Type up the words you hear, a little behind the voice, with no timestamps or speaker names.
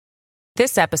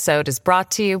This episode is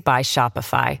brought to you by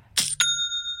Shopify.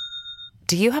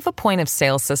 Do you have a point of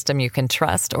sale system you can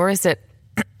trust, or is it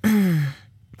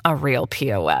a real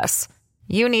POS?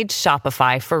 You need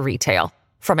Shopify for retail.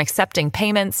 From accepting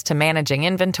payments to managing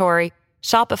inventory,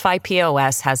 Shopify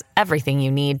POS has everything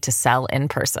you need to sell in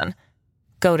person.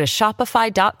 Go to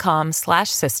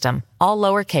shopify.com/system, all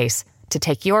lowercase, to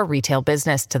take your retail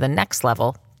business to the next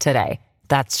level today.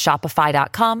 That's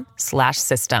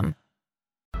shopify.com/system.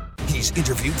 He's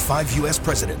interviewed 5 U.S.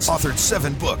 presidents, authored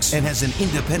 7 books, and has an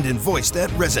independent voice that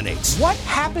resonates. What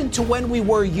happened to when we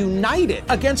were united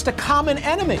against a common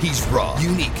enemy? He's raw,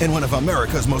 unique, and one of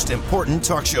America's most important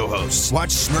talk show hosts. Watch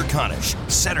Smirconish,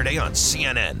 Saturday on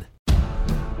CNN.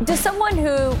 Does someone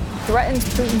who threatens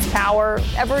Putin's power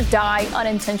ever die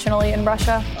unintentionally in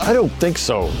Russia? I don't think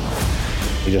so.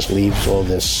 He just leaves all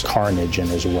this carnage in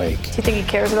his wake. Do you think he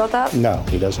cares about that? No,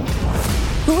 he doesn't.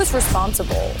 Who is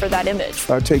responsible for that image?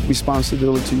 I take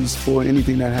responsibilities for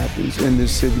anything that happens in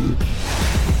this city.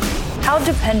 How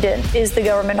dependent is the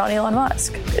government on Elon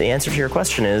Musk? The answer to your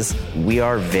question is we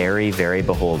are very, very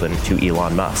beholden to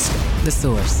Elon Musk. The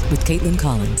Source with Caitlin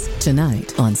Collins,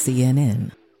 tonight on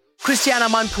CNN. Christiana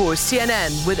Manpour,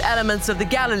 CNN, with elements of the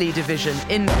Galilee division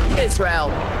in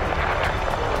Israel.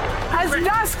 As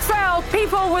dusk fell,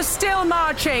 people were still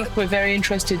marching. We're very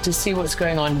interested to see what's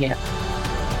going on here.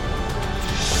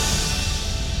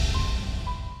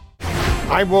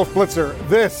 I'm Wolf Blitzer.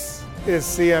 This is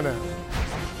CNN.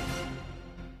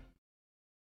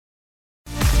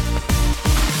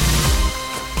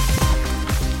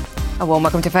 A warm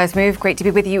welcome to First Move. Great to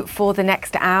be with you for the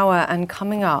next hour. And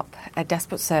coming up, a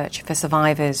desperate search for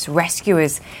survivors.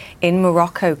 Rescuers in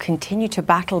Morocco continue to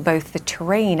battle both the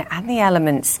terrain and the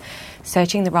elements,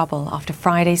 searching the rubble after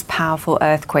Friday's powerful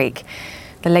earthquake.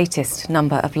 The latest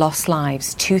number of lost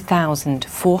lives,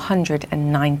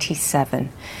 2,497.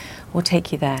 We'll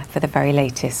take you there for the very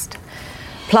latest.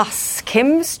 Plus,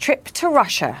 Kim's trip to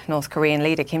Russia. North Korean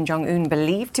leader Kim Jong-un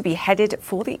believed to be headed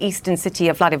for the eastern city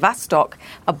of Vladivostok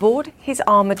aboard his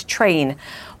armoured train.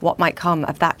 What might come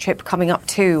of that trip coming up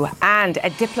too. And a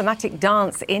diplomatic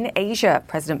dance in Asia.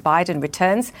 President Biden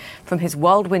returns from his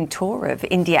whirlwind tour of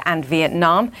India and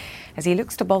Vietnam as he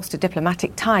looks to bolster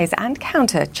diplomatic ties and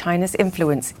counter China's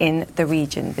influence in the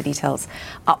region. The details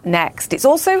up next. It's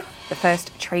also the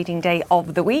first trading day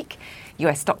of the week.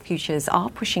 US stock futures are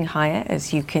pushing higher,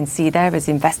 as you can see there, as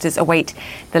investors await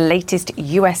the latest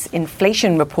US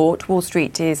inflation report. Wall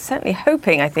Street is certainly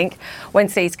hoping, I think,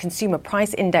 Wednesday's consumer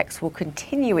price index will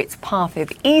continue its path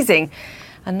of easing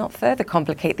and not further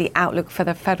complicate the outlook for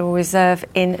the Federal Reserve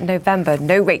in November.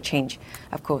 No rate change,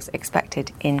 of course,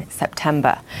 expected in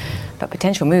September. But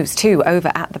potential moves, too,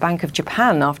 over at the Bank of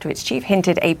Japan after its chief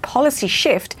hinted a policy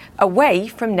shift away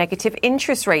from negative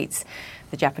interest rates.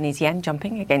 The Japanese yen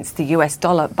jumping against the US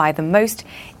dollar by the most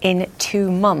in 2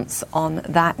 months on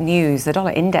that news. The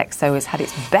dollar index, though, has had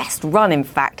its best run, in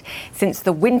fact, since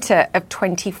the winter of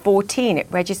 2014. It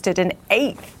registered an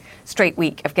 8th straight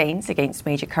week of gains against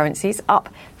major currencies, up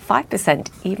 5%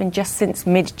 even just since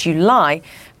mid-July,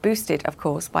 boosted, of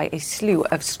course, by a slew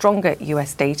of stronger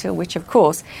US data, which, of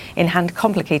course, in hand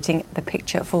complicating the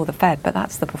picture for the Fed. But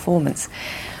that's the performance.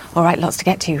 All right, lots to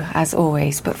get to, as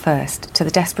always. But first, to the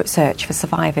desperate search for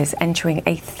survivors entering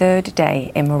a third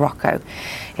day in Morocco.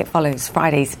 It follows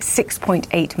Friday's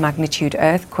 6.8 magnitude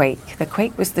earthquake. The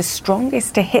quake was the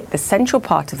strongest to hit the central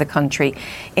part of the country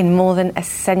in more than a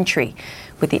century,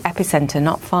 with the epicenter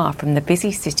not far from the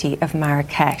busy city of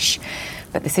Marrakesh.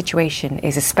 But the situation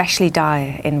is especially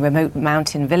dire in remote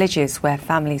mountain villages where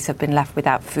families have been left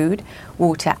without food,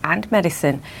 water and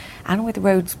medicine, and with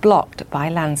roads blocked by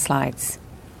landslides.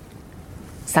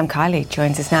 Sam Kiley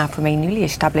joins us now from a newly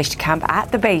established camp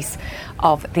at the base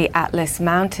of the Atlas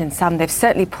Mountains. Sam, they've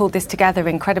certainly pulled this together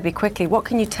incredibly quickly. What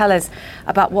can you tell us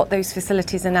about what those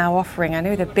facilities are now offering? I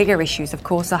know the bigger issues, of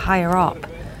course, are higher up.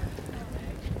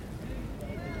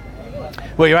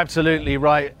 Well, you're absolutely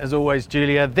right, as always,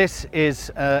 Julia. This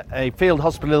is a field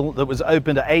hospital that was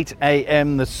opened at 8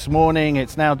 a.m. this morning.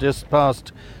 It's now just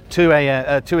past 2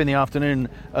 in the afternoon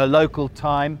local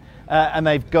time. And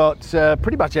they've got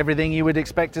pretty much everything you would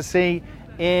expect to see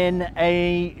in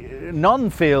a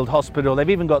non-field hospital. They've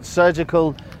even got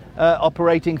surgical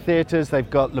operating theatres, they've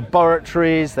got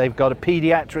laboratories, they've got a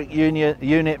paediatric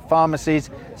unit, pharmacies,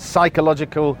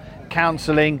 psychological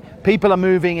counselling. People are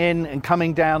moving in and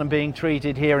coming down and being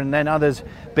treated here, and then others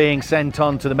being sent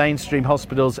on to the mainstream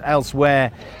hospitals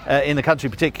elsewhere in the country,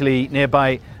 particularly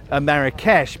nearby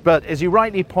Marrakesh. But as you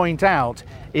rightly point out,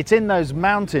 it's in those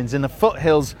mountains, in the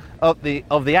foothills of the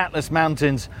Atlas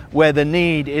Mountains, where the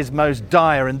need is most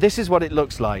dire, and this is what it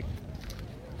looks like.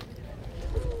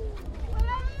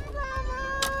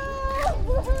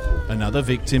 Another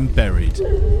victim buried.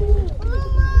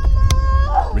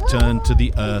 Returned to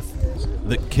the earth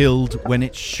that killed when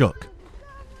it shook.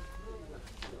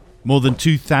 More than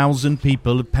 2,000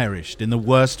 people have perished in the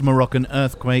worst Moroccan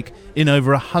earthquake in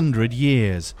over 100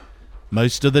 years.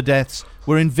 Most of the deaths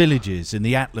were in villages in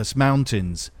the Atlas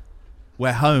Mountains,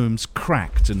 where homes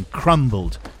cracked and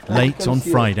crumbled late on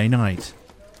Friday night.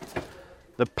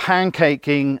 The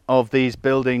pancaking of these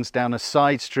buildings down a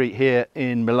side street here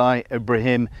in Mulai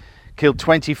Ibrahim killed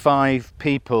 25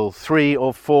 people. 3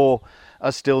 or 4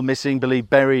 are still missing,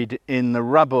 believed buried in the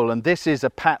rubble. And this is a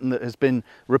pattern that has been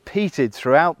repeated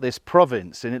throughout this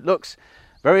province. And it looks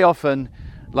very often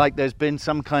like there's been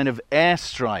some kind of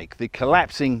airstrike. The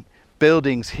collapsing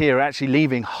buildings here are actually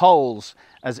leaving holes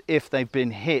as if they've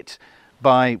been hit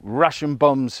by Russian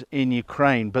bombs in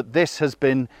Ukraine. But this has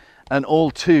been an all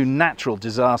too natural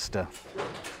disaster.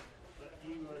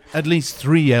 At least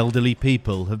 3 elderly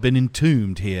people have been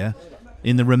entombed here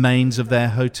in the remains of their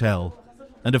hotel,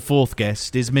 and a 4th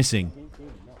guest is missing.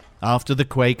 After the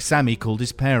quake, Sami called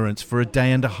his parents for a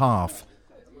day and a half.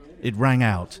 It rang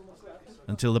out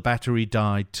until the battery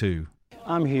died too.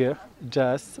 I'm here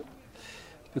just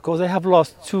because I have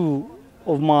lost 2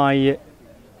 of my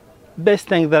best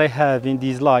things that I have in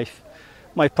this life.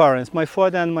 My parents, my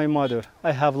father and my mother.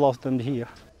 I have lost them here.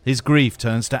 His grief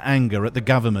turns to anger at the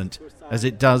government, as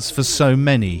it does for so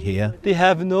many here. They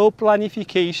have no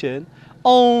planification,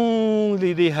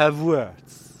 only they have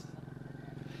words.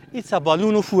 It's a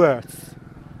balloon of words,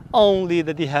 only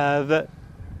that they have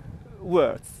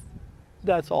words.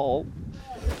 That's all.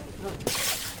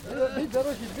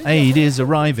 Aid is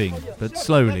arriving, but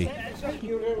slowly.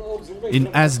 In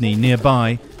Azni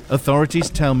nearby, authorities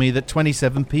tell me that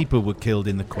 27 people were killed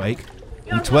in the quake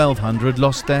and 1,200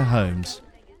 lost their homes.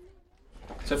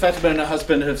 So Fatima and her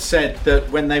husband have said that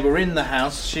when they were in the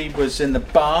house, she was in the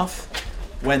bath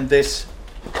when this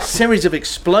series of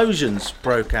explosions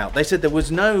broke out. They said there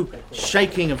was no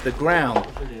shaking of the ground.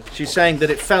 She's saying that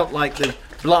it felt like the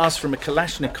blast from a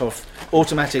Kalashnikov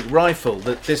automatic rifle,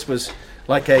 that this was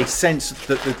like a sense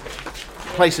that the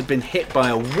place had been hit by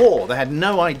a war. They had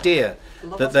no idea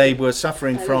that they were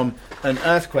suffering from an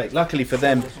earthquake. Luckily for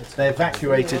them, they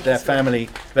evacuated their family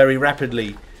very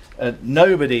rapidly.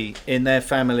 Nobody in their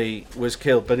family was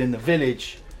killed, but in the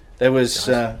village there was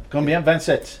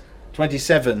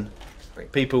 27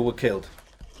 people were killed.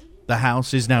 The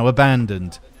house is now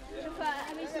abandoned.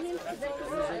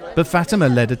 But Fatima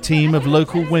led a team of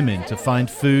local women to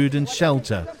find food and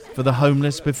shelter for the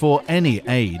homeless before any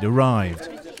aid arrived.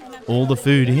 All the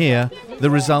food here,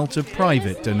 the result of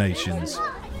private donations.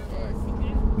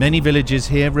 Many villages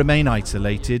here remain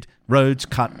isolated, roads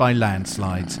cut by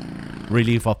landslides.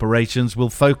 Relief operations will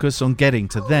focus on getting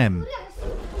to them.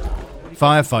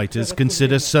 Firefighters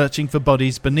consider searching for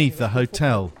bodies beneath the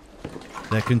hotel.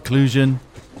 Their conclusion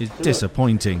is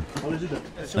disappointing.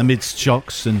 Amidst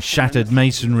shocks and shattered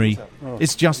masonry,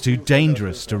 it's just too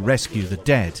dangerous to rescue the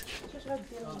dead.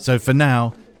 So for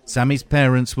now, Sami's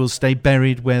parents will stay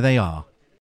buried where they are.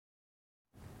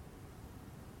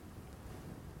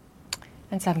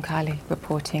 And Sam Kylie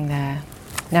reporting there.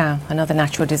 Now, another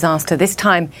natural disaster, this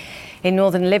time in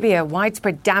northern Libya.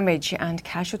 Widespread damage and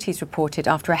casualties reported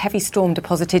after a heavy storm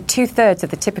deposited 2/3 of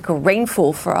the typical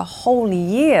rainfall for a whole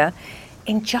year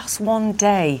in just one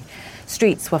day.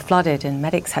 Streets were flooded and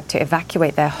medics had to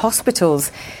evacuate their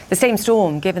hospitals. The same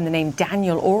storm, given the name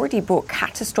Daniel, already brought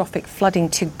catastrophic flooding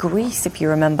to Greece, if you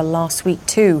remember, last week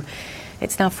too.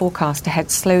 It's now forecast to head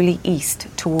slowly east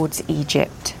towards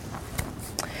Egypt.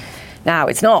 Now,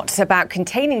 it's not about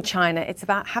containing China, it's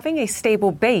about having a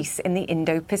stable base in the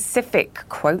Indo-Pacific.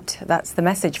 Quote, that's the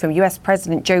message from US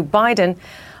President Joe Biden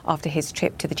after his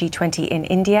trip to the G20 in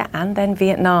India and then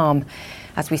Vietnam.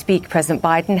 As we speak, President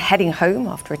Biden heading home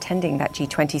after attending that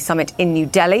G20 summit in New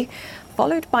Delhi,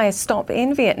 followed by a stop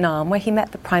in Vietnam where he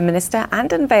met the Prime Minister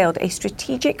and unveiled a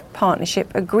strategic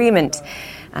partnership agreement.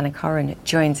 Anna Curran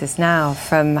joins us now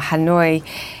from Hanoi.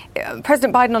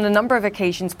 President Biden on a number of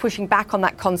occasions pushing back on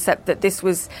that concept that this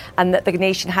was and that the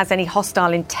nation has any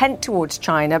hostile intent towards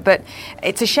China, but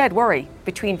it's a shared worry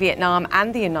between Vietnam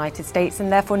and the United States and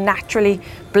therefore naturally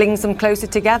brings them closer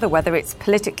together, whether it's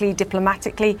politically,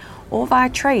 diplomatically or via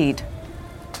trade.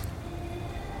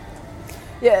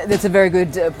 Yeah, that's a very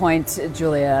good point,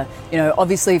 Julia. You know,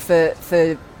 obviously for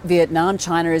Vietnam,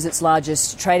 China is its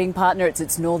largest trading partner. It's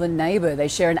its northern neighbour. They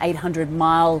share an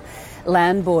 800-mile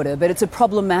land border, but it's a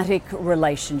problematic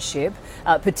relationship,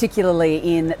 particularly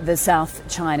in the South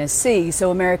China Sea.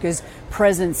 So America's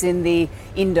presence in the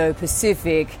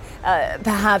Indo-Pacific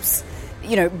perhaps,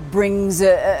 you know, brings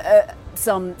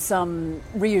some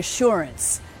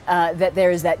reassurance that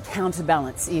there is that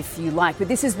counterbalance, if you like. But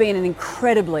this has been an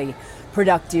incredibly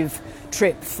productive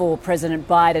trip for President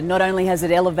Biden. Not only has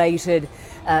it elevated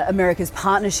America's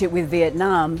partnership with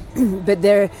Vietnam, but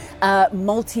there are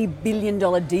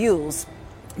multi-billion-dollar deals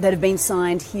that have been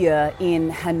signed here in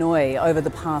Hanoi over the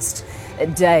past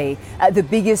day. The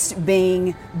biggest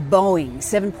being Boeing,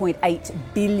 $7.8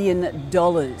 billion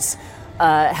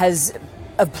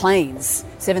of planes,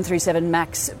 737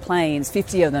 MAX planes.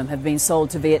 50 of them have been sold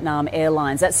to Vietnam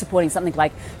Airlines. That's supporting something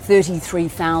like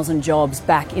 33,000 jobs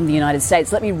back in the United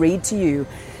States. Let me read to you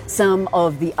some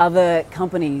of the other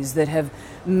companies that have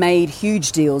made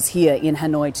huge deals here in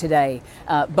Hanoi today.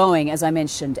 Boeing, as I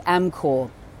mentioned,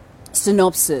 Amcor,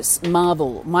 Synopsys,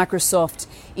 Marvel, Microsoft,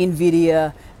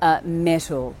 Nvidia,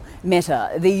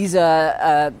 Meta. These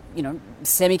are,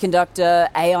 semiconductor,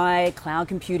 AI, cloud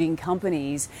computing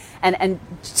companies. And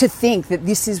to think that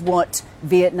this is what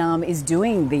Vietnam is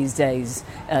doing these days,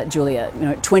 Julia.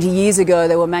 20 years ago,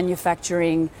 they were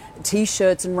manufacturing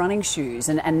T-shirts and running shoes.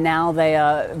 And now they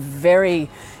are very,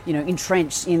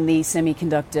 entrenched in the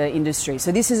semiconductor industry.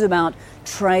 So this is about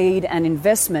trade and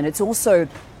investment. It's also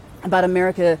about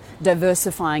America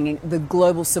diversifying the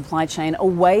global supply chain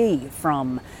away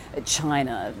from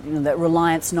China, that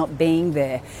reliance not being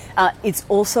there. It's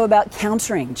also about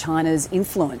countering China's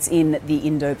influence in the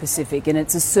Indo-Pacific and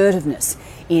its assertiveness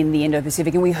in the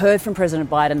Indo-Pacific. And we heard from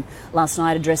President Biden last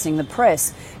night addressing the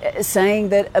press, saying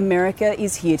that America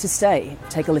is here to stay.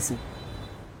 Take a listen.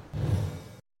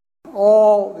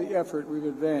 All the effort we've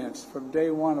advanced from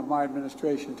day one of my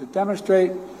administration to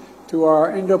demonstrate to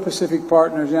our Indo-Pacific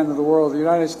partners and to the world, the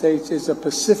United States is a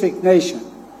Pacific nation,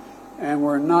 and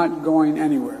we're not going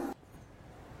anywhere.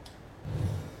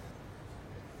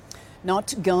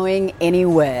 Not going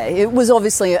anywhere. It was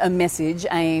obviously a message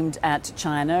aimed at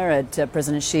China, at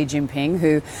President Xi Jinping,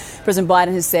 who President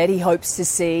Biden has said he hopes to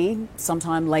see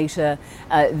sometime later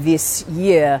this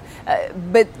year.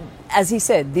 But as he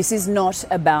said, this is not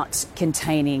about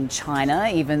containing China,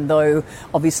 even though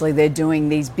obviously they're doing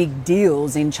these big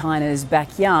deals in China's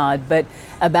backyard, but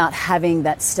about having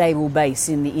that stable base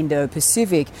in the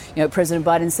Indo-Pacific. President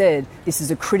Biden said this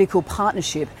is a critical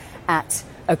partnership at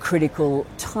a critical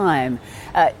time.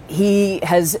 He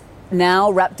has now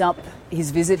wrapped up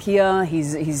his visit here.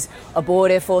 He's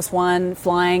aboard Air Force One,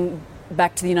 flying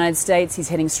back to the United States. He's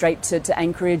heading straight to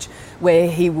Anchorage, where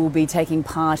he will be taking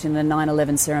part in the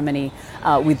 9/11 ceremony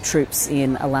with troops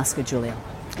in Alaska, Julia.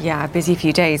 Yeah, a busy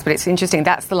few days, but it's interesting.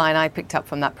 That's the line I picked up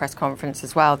from that press conference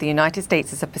as well. The United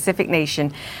States is a Pacific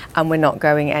nation, and we're not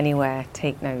going anywhere.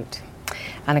 Take note.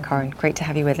 Anna Corin, great to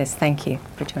have you with us. Thank you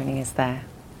for joining us there.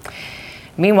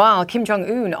 Meanwhile, Kim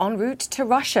Jong-un en route to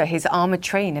Russia. His armoured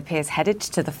train appears headed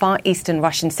to the far eastern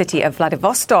Russian city of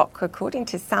Vladivostok, according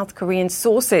to South Korean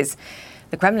sources.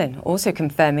 The Kremlin also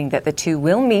confirming that the two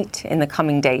will meet in the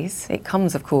coming days. It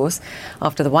comes, of course,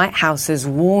 after the White House's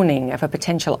warning of a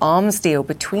potential arms deal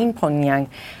between Pyongyang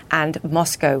and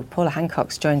Moscow. Paula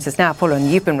Hancock joins us now. Paula, and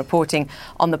you've been reporting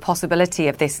on the possibility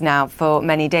of this now for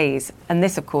many days. And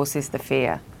this, of course, is the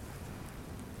fear.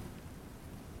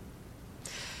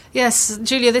 Yes,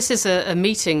 Julia, this is a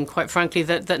meeting, quite frankly,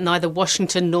 that neither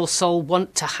Washington nor Seoul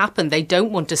want to happen. They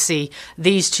don't want to see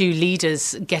these two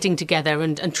leaders getting together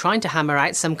and trying to hammer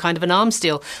out some kind of an arms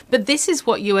deal. But this is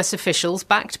what US officials,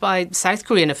 backed by South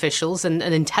Korean officials and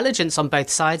intelligence on both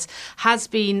sides, has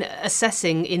been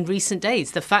assessing in recent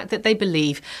days. The fact that they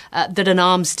believe that an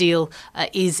arms deal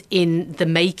is in the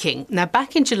making. Now,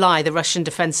 back in July, the Russian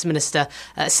Defense Minister,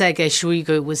 Sergei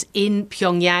Shoigu, was in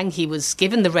Pyongyang. He was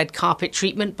given the red carpet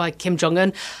treatment by Kim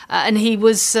Jong-un, and he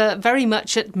was very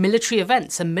much at military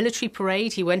events, a military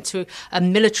parade. He went to a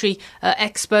military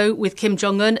expo with Kim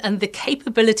Jong-un, and the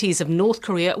capabilities of North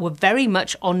Korea were very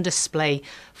much on display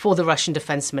for the Russian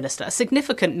defense minister. A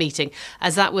significant meeting,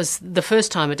 as that was the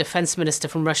first time a defense minister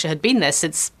from Russia had been there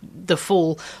since the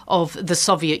fall of the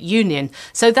Soviet Union.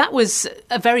 So that was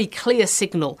a very clear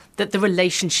signal that the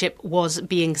relationship was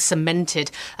being cemented.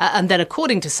 And then,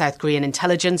 according to South Korean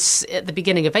intelligence, at the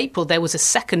beginning of April, there was a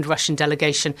second Russian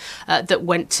delegation that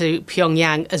went to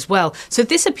Pyongyang as well. So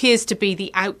this appears to be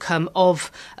the outcome of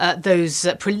those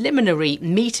preliminary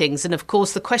meetings. And of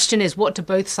course, the question is, what do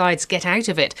both sides get out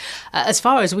of it? As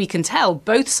far as we can tell,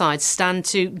 both sides stand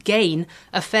to gain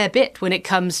a fair bit when it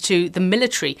comes to the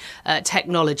military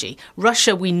technology.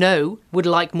 Russia, we know, would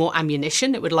like more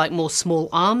ammunition. It would like more small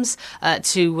arms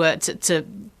to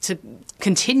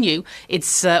continue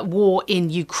its war in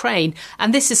Ukraine.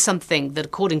 And this is something that,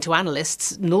 according to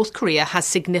analysts, North Korea has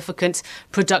significant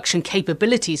production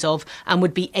capabilities of and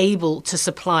would be able to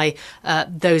supply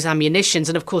those ammunitions.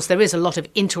 And of course, there is a lot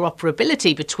of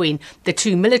interoperability between the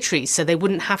two militaries, so there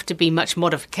wouldn't have to be much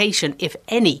modification, if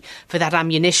any, for that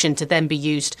ammunition to then be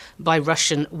used by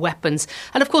Russian weapons.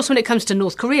 And of course, when it comes to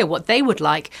North Korea, what they would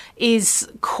like is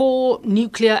core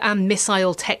nuclear and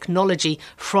missile technology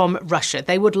from Russia.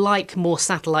 They would like more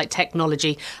satellite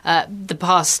technology. The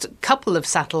past couple of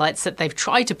satellites that they've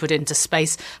tried to put into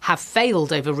space have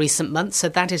failed over recent months, so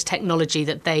that is technology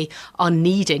that they are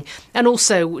needing. And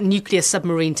also nuclear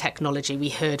submarine technology. We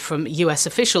heard from US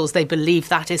officials they believe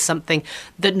that is something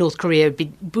that North Korea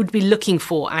would be looking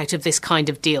for out of this kind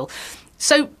of deal.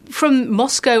 So from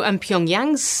Moscow and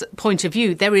Pyongyang's point of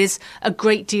view, there is a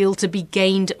great deal to be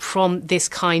gained from this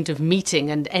kind of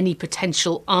meeting and any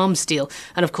potential arms deal.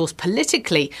 And of course,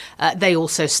 politically, they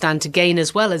also stand to gain,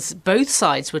 as well, as both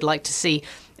sides would like to see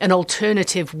an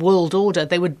alternative world order.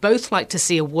 They would both like to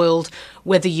see a world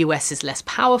where the US is less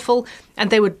powerful, and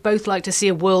they would both like to see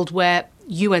a world where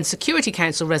UN Security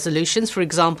Council resolutions, for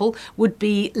example, would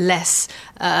be less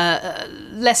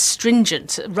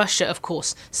stringent. Russia, of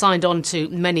course, signed on to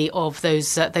many of those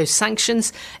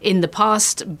sanctions in the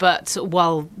past, but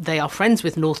while they are friends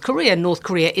with North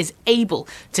Korea is able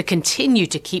to continue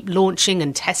to keep launching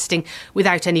and testing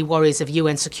without any worries of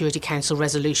UN Security Council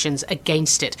resolutions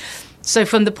against it. So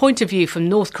from the point of view from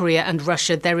North Korea and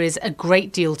Russia, there is a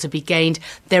great deal to be gained.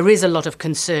 There is a lot of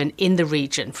concern in the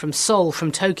region, from Seoul,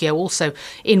 from Tokyo, also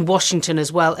in Washington,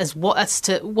 as well, as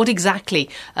to what exactly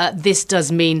this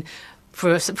does mean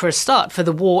for a start, for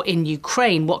the war in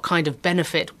Ukraine. What kind of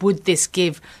benefit would this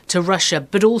give to Russia?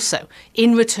 But also,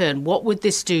 in return, what would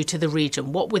this do to the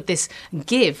region? What would this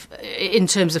give in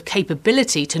terms of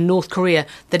capability to North Korea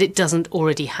that it doesn't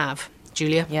already have?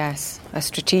 Julia? Yes, a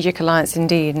strategic alliance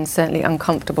indeed, and certainly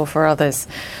uncomfortable for others.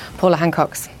 Paula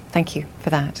Hancox, thank you for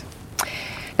that.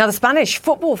 Now, the Spanish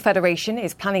Football Federation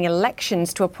is planning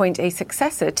elections to appoint a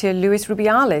successor to Luis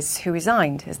Rubiales, who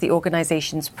resigned as the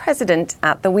organisation's president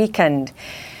at the weekend.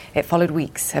 It followed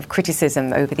weeks of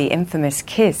criticism over the infamous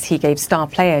kiss he gave star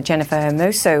player Jennifer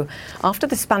Hermoso after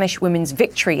the Spanish women's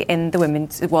victory in the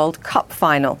Women's World Cup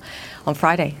final. On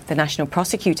Friday, the national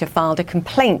prosecutor filed a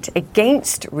complaint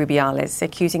against Rubiales,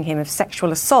 accusing him of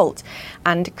sexual assault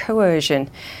and coercion.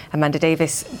 Amanda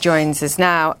Davis joins us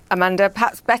now. Amanda,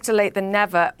 perhaps better late than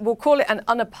never. We'll call it an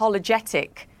unapologetic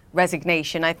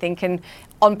resignation, I think, and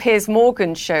on Piers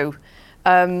Morgan's show,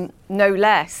 no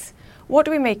less. What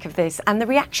do we make of this? And the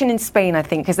reaction in Spain, I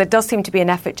think, because there does seem to be an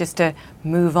effort just to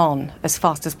move on as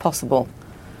fast as possible.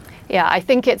 Yeah, I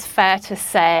think it's fair to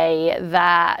say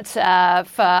that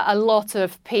for a lot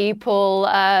of people,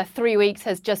 3 weeks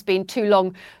has just been too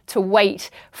long to wait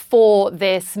for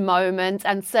this moment.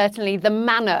 And certainly the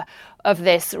manner of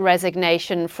this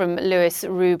resignation from Luis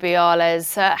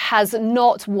Rubiales has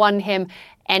not won him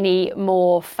any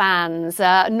more fans.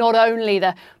 Not only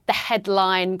the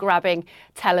headline-grabbing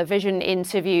television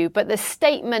interview, but the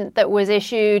statement that was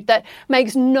issued that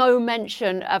makes no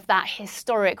mention of that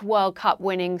historic World Cup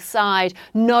winning side,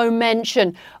 no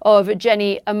mention of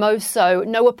Jenny Hermoso,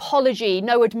 no apology,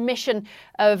 no admission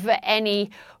of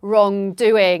any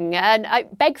wrongdoing. And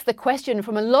it begs the question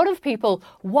from a lot of people,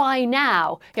 why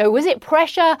now? Was it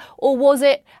pressure or was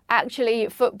it actually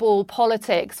football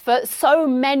politics? For so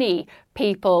many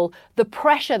people, the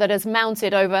pressure that has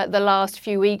mounted over the last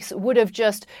few weeks would have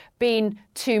just been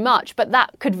too much. But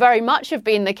that could very much have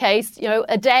been the case,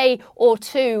 a day or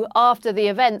two after the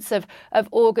events of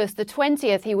August the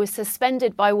 20th. He was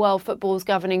suspended by World Football's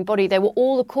governing body. There were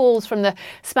all the calls from the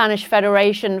Spanish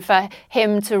Federation for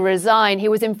him to resign. He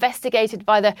was investigated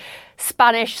by the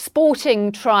Spanish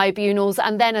sporting tribunals.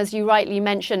 And then, as you rightly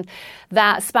mentioned,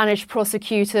 that Spanish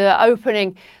prosecutor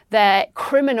opening their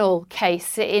criminal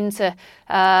case into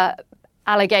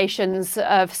allegations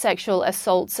of sexual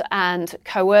assault and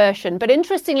coercion. But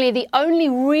interestingly, the only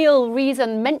real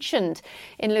reason mentioned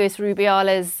in Luis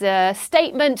Rubiales'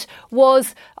 statement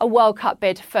was a World Cup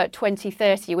bid for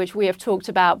 2030, which we have talked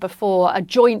about before, a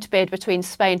joint bid between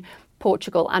Spain,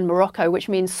 Portugal and Morocco, which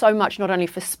means so much not only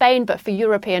for Spain, but for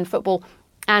European football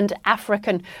and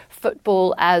African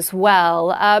football as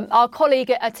well. Our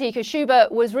colleague Atika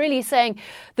Schuber was really saying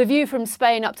the view from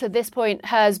Spain up to this point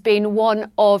has been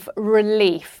one of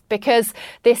relief, because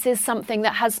this is something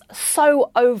that has so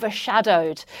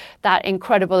overshadowed that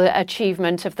incredible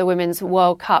achievement of the Women's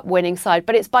World Cup winning side.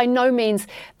 But it's by no means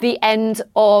the end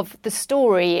of the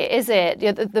story, is it?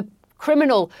 The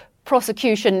criminal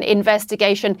prosecution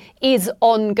investigation is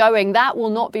ongoing. That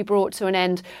will not be brought to an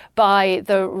end by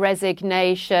the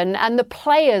resignation. And the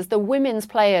players, the women's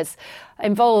players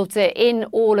involved in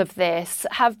all of this,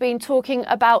 have been talking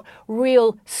about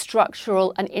real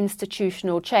structural and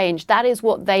institutional change. That is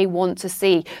what they want to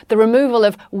see. The removal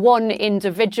of one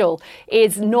individual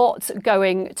is not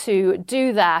going to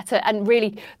do that. And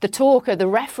really, the talk or the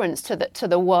reference to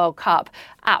the World Cup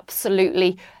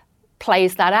absolutely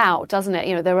plays that out, doesn't it?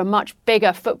 You know, there are much bigger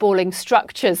footballing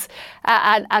structures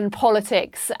and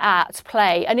politics at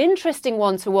play. An interesting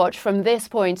one to watch from this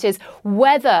point is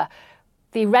whether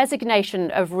the resignation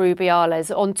of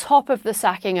Rubiales, on top of the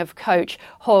sacking of coach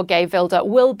Jorge Vilda,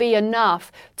 will be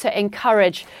enough to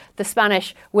encourage the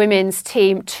Spanish women's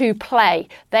team to play.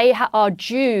 They are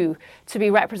due to be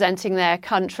representing their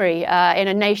country in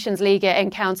a Nations League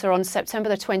encounter on September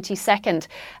the 22nd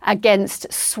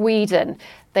against Sweden.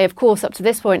 They, of course, up to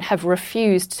this point have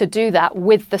refused to do that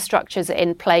with the structures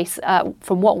in place.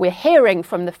 From what we're hearing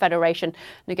from the Federation,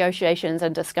 negotiations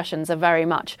and discussions are very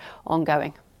much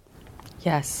ongoing.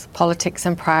 Yes, politics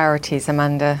and priorities,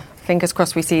 Amanda. Fingers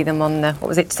crossed we see them on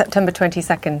September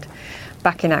 22nd,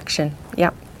 back in action.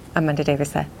 Yep, Amanda Davis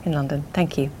there in London.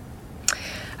 Thank you.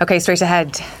 OK, straight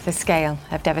ahead, the scale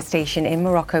of devastation in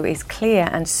Morocco is clear,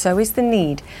 and so is the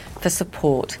need for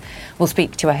support. We'll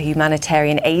speak to a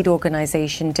humanitarian aid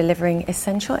organisation delivering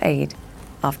essential aid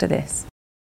after this.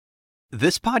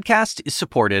 This podcast is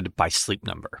supported by Sleep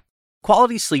Number.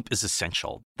 Quality sleep is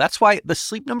essential. That's why the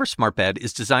Sleep Number Smart Bed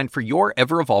is designed for your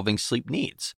ever-evolving sleep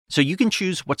needs, so you can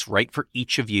choose what's right for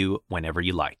each of you whenever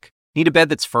you like. Need a bed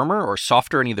that's firmer or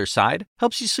softer on either side?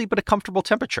 Helps you sleep at a comfortable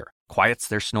temperature. Quiets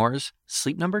their snores?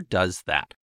 Sleep Number does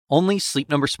that. Only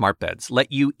Sleep Number Smart Beds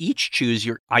let you each choose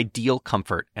your ideal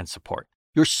comfort and support,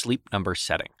 your Sleep Number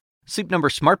setting. Sleep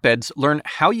Number Smart Beds learn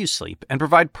how you sleep and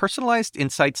provide personalized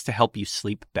insights to help you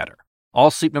sleep better. All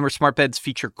Sleep Number Smart Beds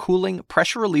feature cooling,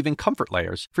 pressure-relieving comfort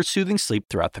layers for soothing sleep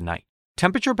throughout the night.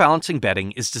 Temperature-balancing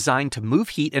bedding is designed to move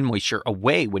heat and moisture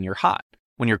away when you're hot.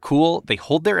 When you're cool, they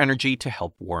hold their energy to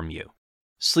help warm you.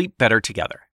 Sleep better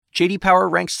together. J.D. Power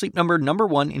ranks Sleep Number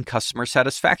 #1 in customer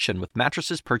satisfaction with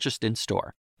mattresses purchased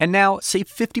in-store. And now, save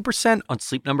 50% on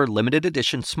Sleep Number limited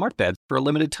edition smart beds for a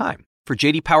limited time. For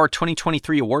J.D. Power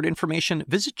 2023 award information,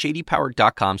 visit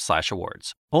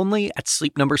jdpower.com/awards. Only at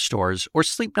Sleep Number stores or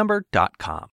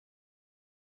sleepnumber.com.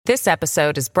 This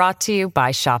episode is brought to you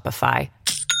by Shopify.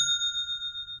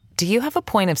 Do you have a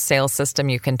point of sale system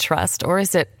you can trust, or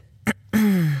is it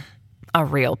a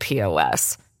real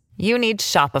POS? You need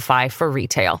Shopify for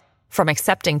retail. From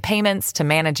accepting payments to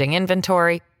managing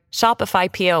inventory,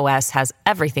 Shopify POS has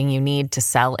everything you need to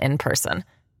sell in person.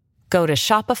 Go to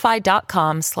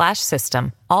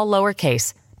shopify.com/system, all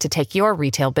lowercase, to take your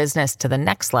retail business to the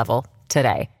next level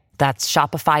today. That's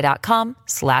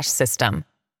shopify.com/system.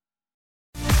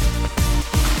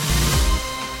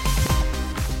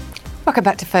 Welcome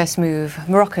back to First Move.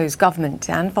 Morocco's government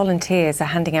and volunteers are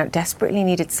handing out desperately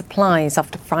needed supplies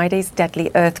after Friday's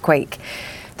deadly earthquake.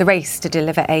 The race to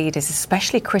deliver aid is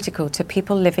especially critical to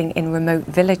people living in remote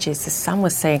villages, as Sam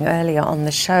was saying earlier on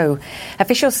the show.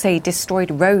 Officials say destroyed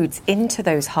roads into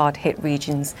those hard-hit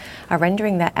regions are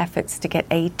rendering their efforts to get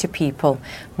aid to people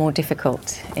more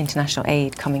difficult. International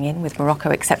aid coming in, with Morocco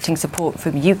accepting support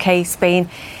from UK, Spain,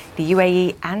 the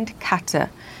UAE and Qatar.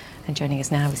 And joining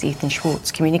us now is Ethan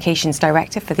Schwartz, Communications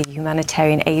Director for the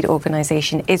humanitarian aid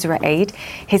organisation IsraAid.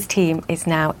 His team is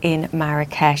now in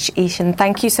Marrakesh. Ethan,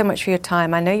 thank you so much for your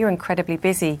time. I know you're incredibly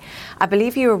busy. I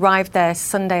believe you arrived there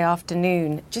Sunday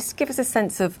afternoon. Just give us a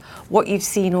sense of what you've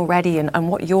seen already and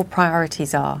what your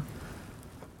priorities are.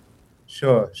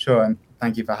 Sure. And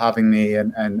thank you for having me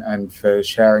and for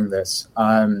sharing this.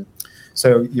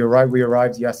 So you're right, we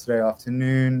arrived yesterday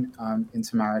afternoon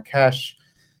into Marrakesh.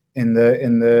 In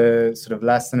the sort of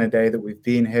less than a day that we've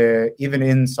been here, even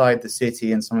inside the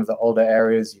city in some of the older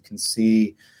areas, you can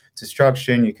see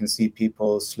destruction, you can see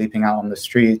people sleeping out on the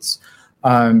streets.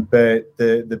 But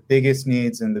the biggest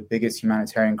needs and the biggest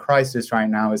humanitarian crisis right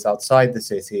now is outside the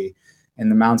city in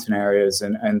the mountain areas.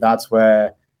 And that's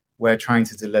where we're trying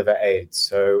to deliver aid.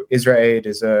 So IsraAid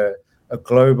is a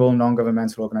global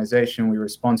non-governmental organization. We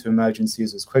respond to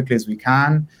emergencies as quickly as we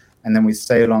can, and then we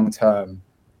stay long term.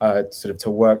 Sort of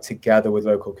to work together with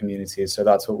local communities. So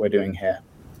that's what we're doing here.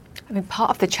 I mean,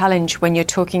 part of the challenge when you're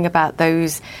talking about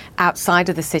those outside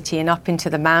of the city and up into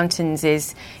the mountains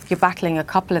is you're battling a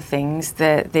couple of things,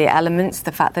 the elements,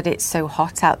 the fact that it's so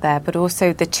hot out there, but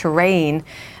also the terrain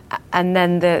and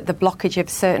then the blockage of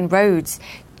certain roads.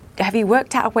 Have you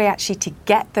worked out a way actually to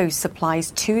get those supplies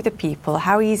to the people?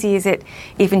 How easy is it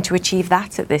even to achieve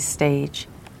that at this stage?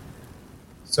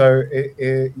 So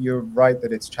you're right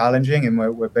that it's challenging, and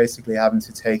we're basically having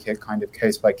to take it kind of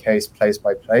case by case, place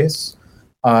by place.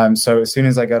 So as soon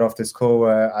as I get off this call,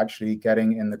 we're actually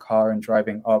getting in the car and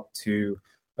driving up to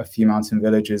a few mountain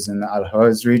villages in the Al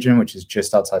Hawaz region, which is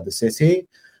just outside the city.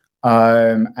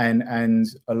 And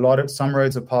some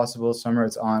roads are passable, some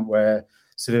roads aren't. We're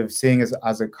sort of seeing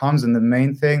as it comes. And the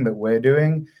main thing that we're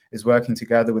doing is working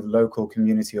together with local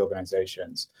community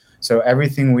organizations. So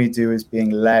everything we do is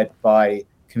being led by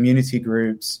community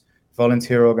groups,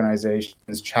 volunteer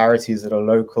organizations, charities that are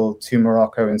local to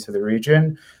Morocco and to the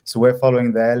region. So we're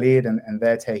following their lead, and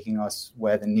they're taking us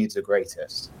where the needs are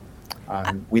greatest.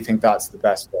 We think that's the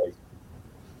best way.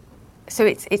 So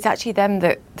it's actually them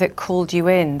that called you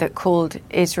in, that called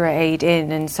Israel Aid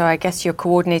in. And so I guess you're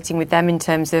coordinating with them in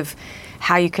terms of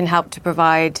how you can help to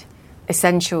provide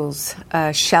essentials,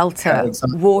 shelter,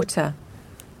 water.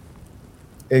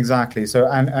 Exactly. So,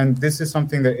 and this is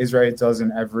something that Israel does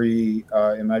in every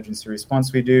emergency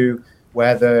response we do,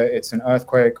 whether it's an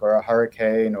earthquake or a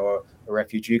hurricane or a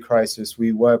refugee crisis.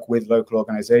 We work with local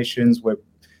organizations. We're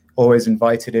always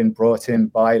brought in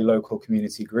by local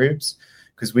community groups,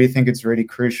 because we think it's really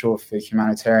crucial for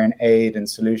humanitarian aid and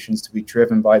solutions to be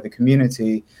driven by the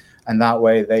community. And that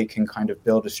way they can kind of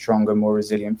build a stronger, more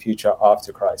resilient future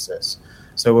after crisis.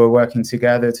 So we're working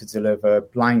together to deliver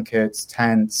blankets,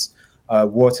 tents,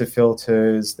 water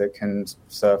filters that can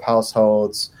serve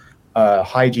households,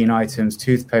 hygiene items,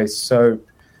 toothpaste, soap,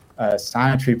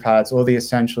 sanitary pads, all the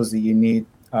essentials that you need,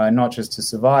 not just to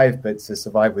survive, but to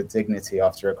survive with dignity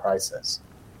after a crisis.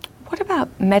 What about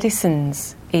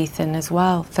medicines, Ethan, as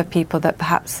well, for people that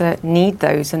perhaps need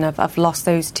those and have lost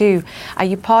those too? Are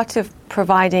you part of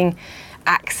providing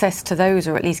access to those,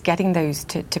 or at least getting those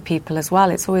to people as well?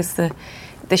 It's always the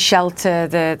shelter,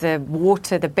 the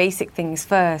water, the basic things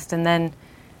first, and then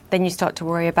you start to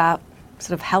worry about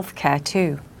sort of healthcare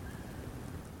too.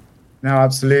 No,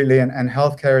 absolutely. And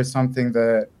healthcare is something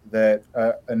that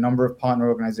a number of partner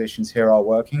organizations here are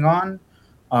working on.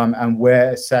 And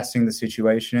we're assessing the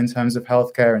situation in terms of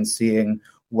healthcare and seeing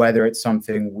whether it's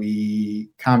something we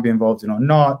can be involved in or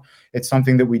not. It's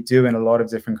something that we do in a lot of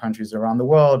different countries around the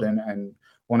world. And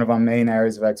one of our main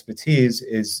areas of expertise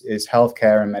is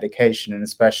healthcare and medication, and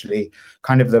especially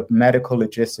kind of the medical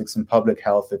logistics and public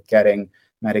health of getting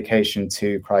medication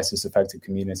to crisis-affected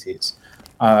communities.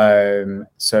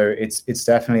 So it's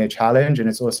definitely a challenge, and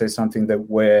it's also something that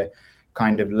we're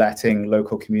kind of letting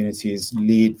local communities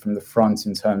lead from the front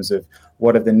in terms of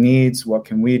what are the needs, what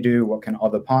can we do, what can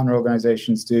other partner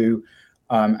organizations do,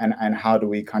 and how do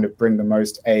we kind of bring the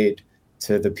most aid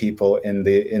to the people in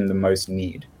the most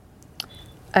need.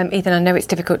 Ethan, I know it's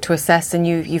difficult to assess, and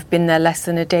you've been there less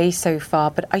than a day so far,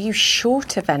 but are you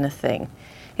short of anything?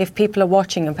 If people are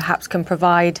watching and perhaps can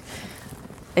provide,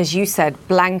 as you said,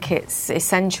 blankets,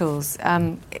 essentials,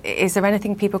 is there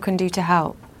anything people can do to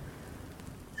help?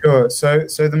 Sure. So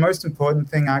the most important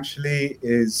thing actually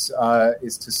is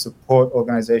to support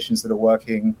organizations that are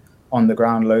working on the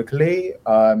ground locally,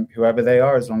 whoever they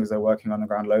are, as long as they're working on the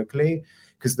ground locally.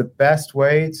 Because the best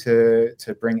way to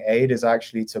bring aid is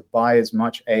actually to buy as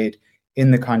much aid in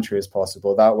the country as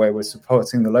possible. That way we're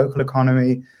supporting the local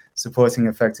economy, supporting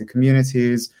affected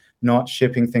communities, not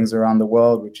shipping things around the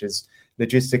world, which is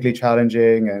logistically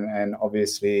challenging and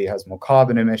obviously has more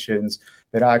carbon emissions,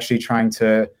 but actually trying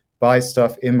to buy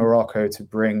stuff in Morocco to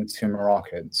bring to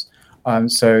Moroccans.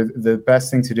 So the best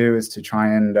thing to do is to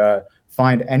try and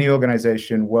find any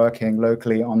organization working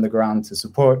locally on the ground to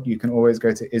support. You can always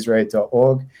go to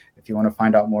israel.org if you want to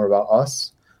find out more about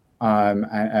us.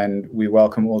 And we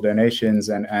welcome all donations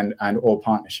and all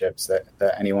partnerships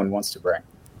that anyone wants to bring.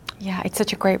 Yeah, it's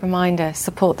such a great reminder.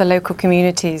 Support the local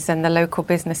communities and the local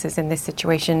businesses in this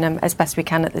situation as best we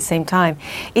can at the same time.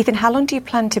 Ethan, how long do you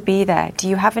plan to be there? Do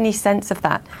you have any sense of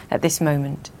that at this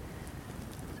moment?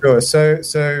 Sure.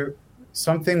 So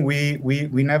something we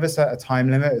never set a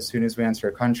time limit as soon as we enter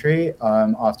a country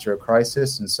after a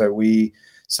crisis. And so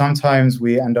sometimes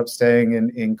we end up staying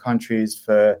in countries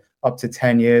for up to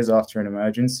 10 years after an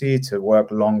emergency to work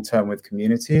long-term with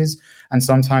communities. And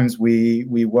sometimes we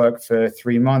work for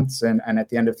 3 months and at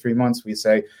the end of 3 months we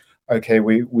say, okay,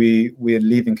 we're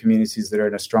leaving communities that are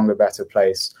in a stronger, better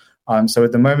place. So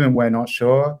at the moment we're not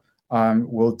sure.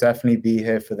 We'll definitely be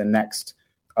here for the next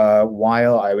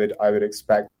while. I would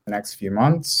expect the next few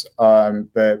months,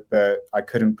 but I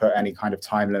couldn't put any kind of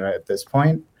time limit at this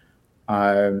point.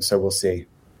 So we'll see.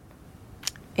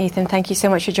 Ethan, thank you so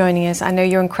much for joining us. I know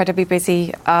you're incredibly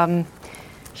busy.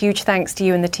 Huge thanks to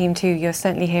you and the team too. You're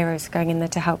certainly heroes going in there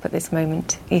to help at this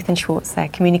moment. Ethan Schwartz there,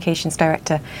 Communications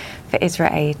Director for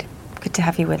Israel Aid. Good to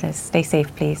have you with us. Stay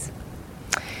safe, please.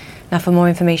 Now, for more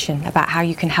information about how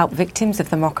you can help victims of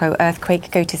the Morocco earthquake,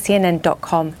 go to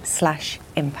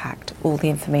cnn.com/impact. All the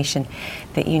information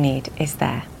that you need is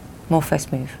there. More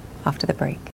First Move after the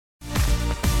break.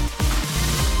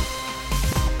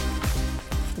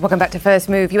 Welcome back to First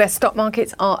Move. US stock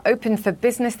markets are open for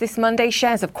business this Monday.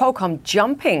 Shares of Qualcomm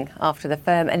jumping after the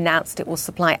firm announced it will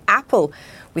supply Apple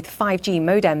with 5G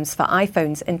modems for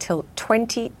iPhones until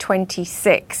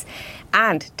 2026.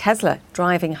 And Tesla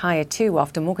driving higher too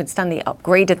after Morgan Stanley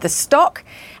upgraded the stock.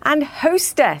 And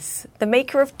Hostess, the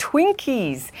maker of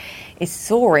Twinkies, is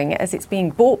soaring as it's being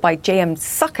bought by JM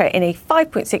Sucker in a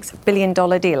 $5.6 billion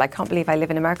deal. I can't believe I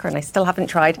live in America and I still haven't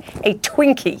tried a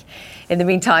Twinkie. In the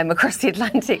meantime, across the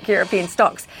Atlantic, European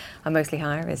stocks are mostly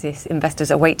higher as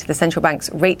investors await the central bank's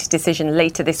rate decision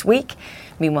later this week.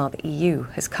 Meanwhile, the EU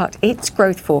has cut its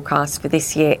growth forecast for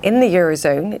this year in the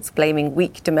Eurozone. It's blaming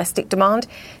weak domestic demand,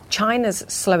 China's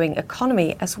slowing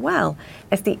economy, as well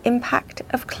as the impact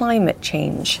of climate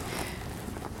change.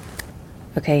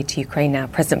 Okay, to Ukraine now.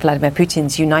 President Vladimir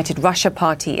Putin's United Russia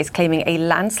Party is claiming a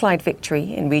landslide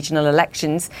victory in regional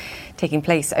elections taking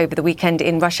place over the weekend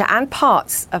in Russia and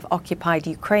parts of occupied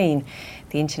Ukraine.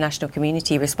 The international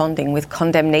community responding with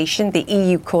condemnation, the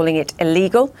EU calling it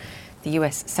illegal, the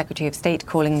US Secretary of State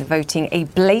calling the voting a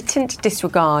blatant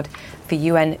disregard for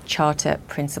UN Charter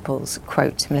principles.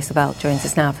 Quote, Melissa Bell joins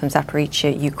us now from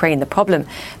Zaporizhzhia, Ukraine. The problem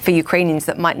for Ukrainians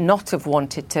that might not have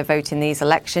wanted to vote in these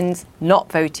elections,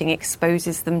 not voting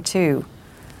exposes them too.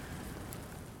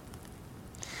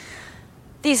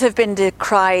 These have been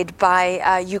decried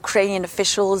by Ukrainian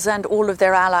officials and all of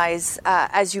their allies,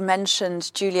 as you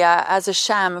mentioned, Julia, as a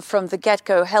sham from the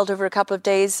get-go, held over a couple of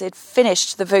days. It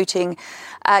finished the voting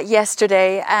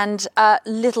yesterday, and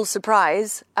little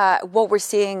surprise, what we're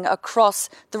seeing across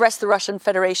the rest of the Russian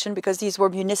Federation, because these were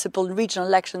municipal and regional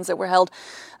elections that were held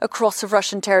across the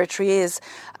Russian territory, is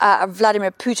Vladimir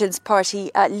Putin's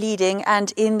party leading.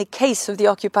 And in the case of the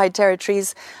occupied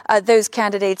territories, those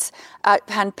candidates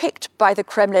handpicked by the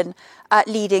Kremlin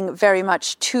leading very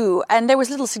much too. And there was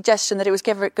little suggestion that it was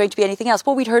ever going to be anything else.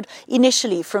 What we'd heard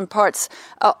initially from parts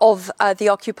of the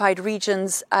occupied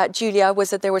regions, Julia, was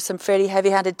that there were some fairly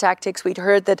heavy-handed tactics. We'd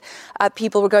heard that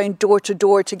people were going door to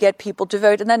door to get people to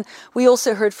vote. And then we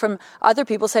also heard from other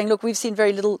people saying, look, we've seen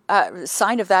very little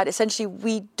sign of that. Essentially,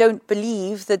 we don't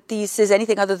believe that this is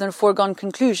anything other than a foregone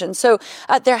conclusion. So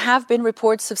there have been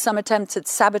reports of some attempts at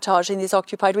sabotage in these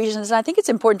occupied regions. And I think it's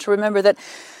important to remember that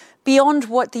beyond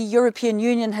what the European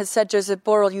Union has said, Joseph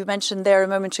Borrell, you mentioned there a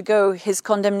moment ago, his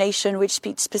condemnation, which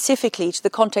speaks specifically to the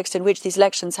context in which these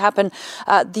elections happen,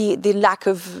 the lack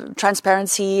of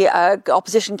transparency,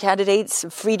 opposition candidates,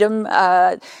 freedom,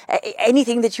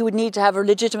 anything that you would need to have a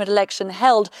legitimate election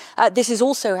held. This is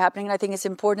also happening, and I think it's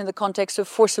important in the context of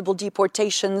forcible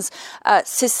deportations,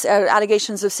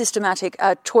 allegations of systematic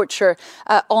torture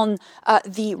on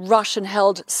the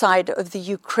Russian-held side of the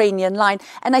Ukrainian line.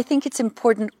 And I think it's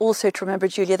important also to remember,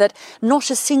 Julia, that not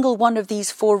a single one of these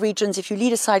four regions, if you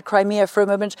leave aside Crimea for a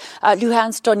moment,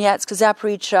 Luhansk, Donetsk,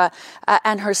 Zaporizhzhia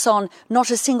and Kherson, not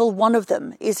a single one of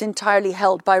them is entirely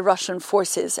held by Russian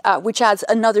forces, which adds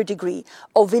another degree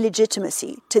of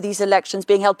illegitimacy to these elections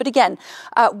being held. But again,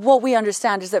 what we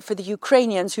understand is that for the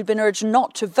Ukrainians who'd been urged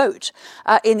not to vote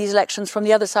in these elections from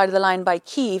the other side of the line by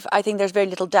Kyiv, I think there's very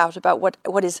little doubt about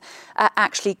what is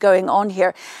actually going on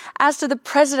here. As to the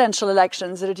presidential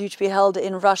elections that are due to be held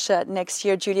in Russia next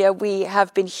year, Julia, we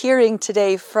have been hearing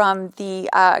today from the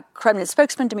Kremlin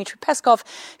spokesman, Dmitry Peskov,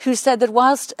 who said that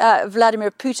whilst Vladimir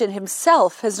Putin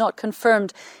himself has not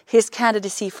confirmed his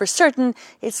candidacy for certain,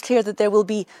 it's clear that there will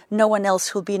be no one else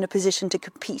who will be in a position to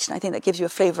compete. And I think that gives you a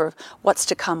flavour of what's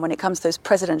to come when it comes to those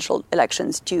presidential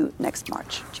elections due next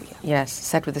March, Julia. Yes,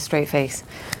 said with a straight face.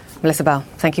 Melissa Bell,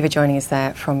 thank you for joining us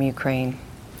there from Ukraine.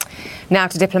 Now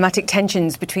to diplomatic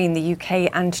tensions between the UK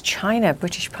and China.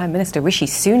 British Prime Minister Rishi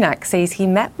Sunak says he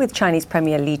met with Chinese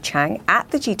Premier Li Qiang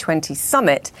at the G20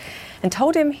 summit and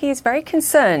told him he is very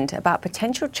concerned about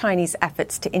potential Chinese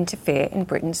efforts to interfere in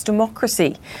Britain's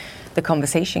democracy. The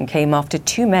conversation came after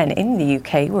two men in the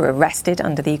UK were arrested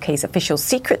under the UK's Official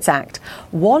Secrets Act.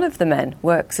 One of the men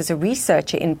works as a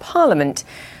researcher in Parliament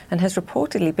and has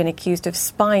reportedly been accused of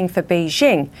spying for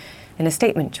Beijing. In a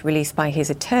statement released by his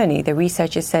attorney, the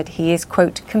researcher said he is,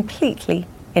 quote, completely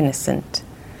innocent.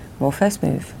 More First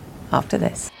Move after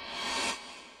this.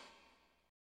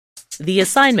 The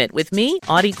Assignment with me,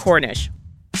 Audie Cornish.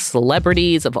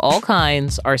 Celebrities of all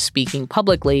kinds are speaking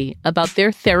publicly about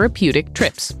their therapeutic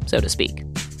trips, so to speak.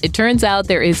 It turns out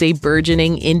there is a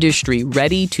burgeoning industry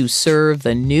ready to serve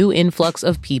the new influx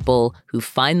of people who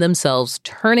find themselves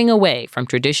turning away from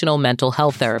traditional mental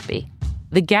health therapy.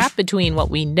 the gap between what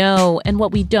we know and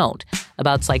what we don't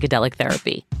about psychedelic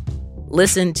therapy.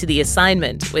 Listen to The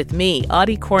Assignment with me,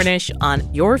 Audie Cornish,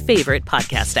 on your favorite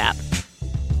podcast app.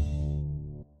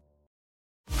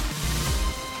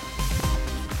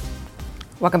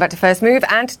 Welcome back to First Move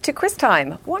and to Quiz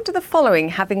Time. What do the following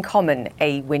have in common?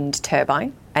 A wind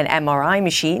turbine, an MRI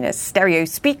machine, a stereo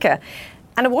speaker,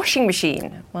 and a washing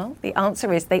machine? Well, the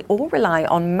answer is they all rely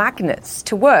on magnets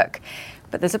to work.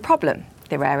 But there's a problem.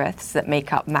 The rare earths that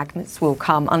make up magnets will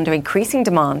come under increasing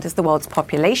demand as the world's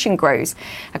population grows.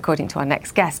 According to our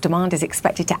next guest, demand is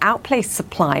expected to outpace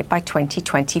supply by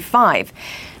 2025.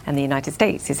 And the United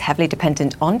States is heavily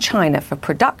dependent on China for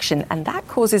production, and that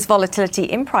causes volatility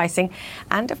in pricing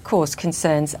and, of course,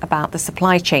 concerns about the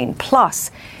supply chain.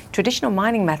 Plus, traditional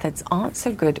mining methods aren't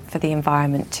so good for the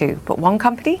environment too. But one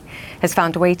company has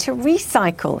found a way to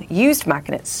recycle used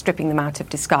magnets, stripping them out of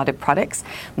discarded products,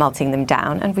 melting them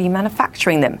down and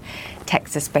remanufacturing them.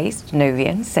 Texas-based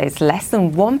Noveon says less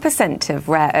than 1% of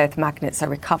rare earth magnets are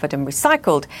recovered and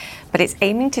recycled, but it's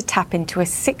aiming to tap into a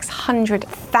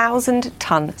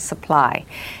 600,000-ton supply.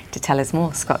 To tell us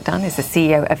more, Scott Dunn is the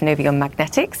CEO of Noveon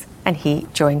Magnetics, and he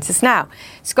joins us now.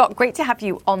 Scott, great to have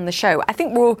you on the show. I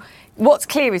think what's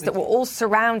clear is that we're all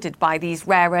surrounded by these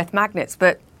rare earth magnets,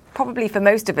 but probably for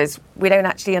most of us, we don't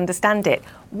actually understand it.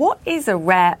 What is a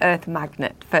rare earth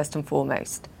magnet, first and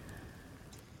foremost?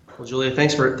 Well, Julia,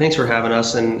 thanks for having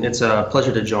us, and it's a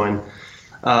pleasure to join.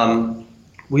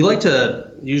 We like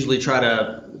to usually try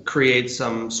to create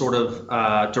some sort of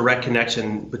direct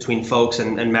connection between folks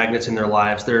and magnets in their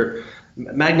lives.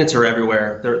 Magnets are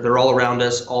everywhere. They're all around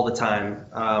us all the time,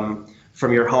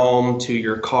 from your home to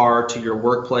your car to your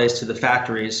workplace to the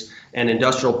factories and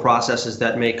industrial processes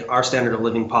that make our standard of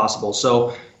living possible.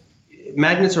 So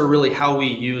magnets are really how we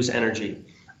use energy.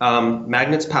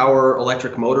 Magnets power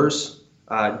electric motors,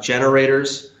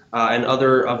 generators, and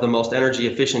other of the most energy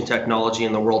efficient technology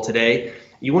in the world today.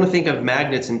 You want to think of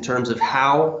magnets in terms of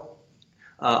how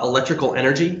electrical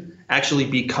energy actually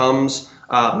becomes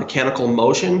mechanical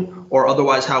motion, or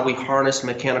otherwise how we harness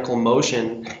mechanical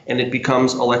motion and it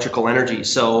becomes electrical energy.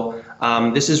 So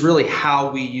this is really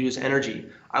how we use energy.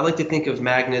 I like to think of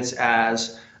magnets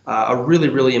as a really,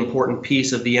 really important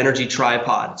piece of the energy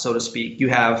tripod, so to speak. You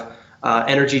have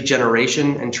energy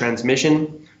generation and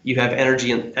transmission. You have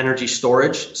energy and energy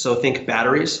storage, so think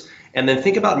batteries. And then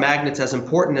think about magnets as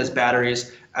important as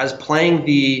batteries, as playing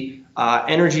the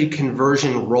energy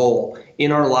conversion role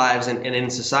in our lives and in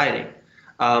society.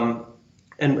 And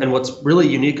what's really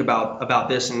unique about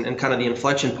this and kind of the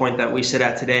inflection point that we sit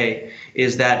at today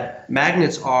is that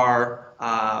magnets are,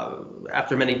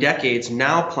 after many decades,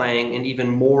 now playing an even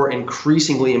more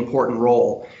increasingly important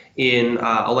role in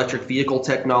electric vehicle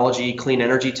technology, clean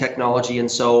energy technology.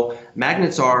 And so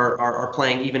magnets are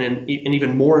playing an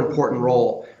even more important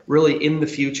role really in the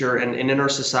future and in our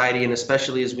society, and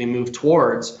especially as we move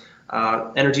towards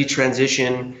energy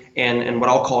transition and what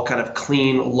I'll call kind of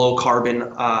clean, low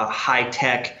carbon, high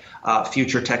tech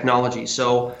future technology.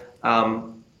 So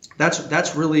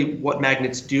that's really what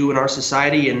magnets do in our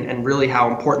society and really how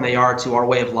important they are to our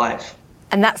way of life.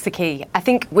 And that's the key. I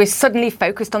think we're suddenly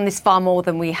focused on this far more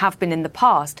than we have been in the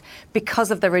past because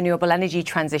of the renewable energy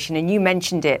transition. And you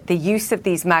mentioned it, the use of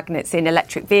these magnets in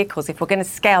electric vehicles. If we're going to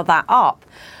scale that up,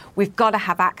 we've got to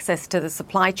have access to the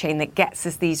supply chain that gets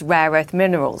us these rare earth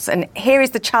minerals. And here is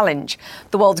the challenge.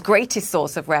 The world's greatest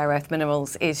source of rare earth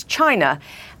minerals is China.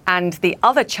 And the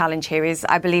other challenge here is,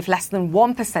 I believe, less than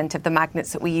 1% of the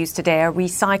magnets that we use today are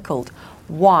recycled.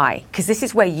 Why? Because this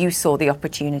is where you saw the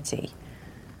opportunity.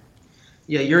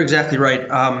 Yeah, you're exactly right.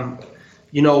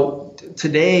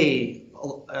 Today,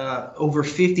 over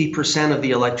 50% of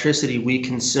the electricity we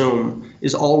consume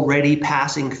is already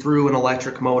passing through an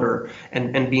electric motor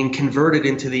and being converted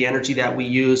into the energy that we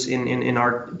use in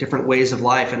our different ways of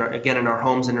life, and again, in our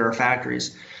homes and in our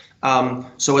factories.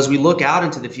 So as we look out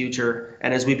into the future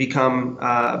and as we become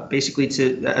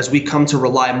as we come to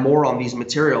rely more on these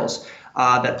materials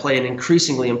that play an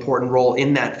increasingly important role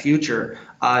in that future,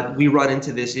 we run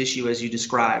into this issue as you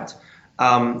described.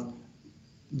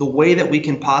 The way that we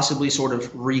can possibly sort of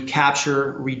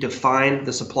recapture, redefine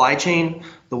the supply chain,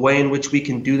 the way in which we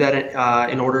can do that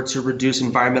in order to reduce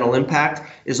environmental impact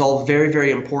is all very,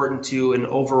 very important to an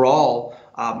overall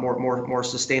more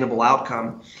sustainable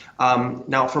outcome.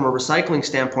 Now, from a recycling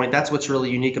standpoint, that's what's really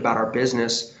unique about our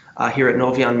business here at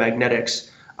Noveon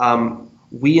Magnetics.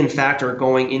 We, in fact, are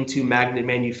going into magnet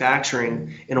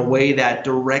manufacturing in a way that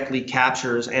directly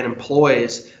captures and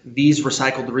employs these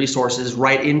recycled resources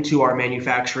right into our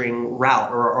manufacturing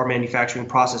route or our manufacturing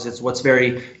process. It's what's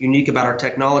very unique about our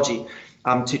technology.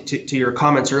 To your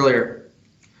comments earlier,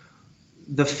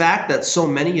 the fact that so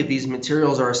many of these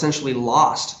materials are essentially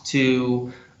lost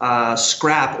to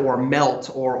scrap or melt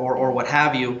or what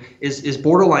have you is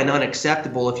borderline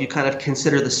unacceptable if you kind of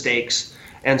consider the stakes.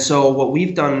 And so what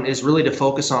we've done is really to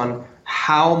focus on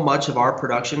how much of our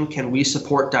production can we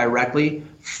support directly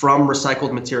from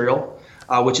recycled material,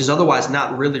 which is otherwise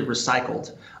not really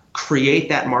recycled. Create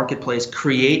that marketplace,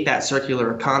 create that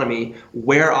circular economy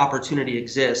where opportunity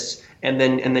exists, and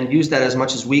then use that as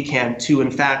much as we can to,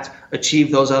 in fact,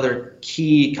 achieve those other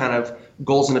key kind of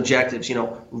goals and objectives.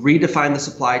 Redefine the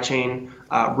supply chain,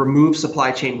 remove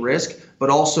supply chain risk, but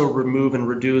also remove and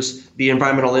reduce the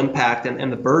environmental impact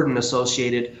and the burden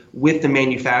associated with the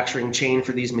manufacturing chain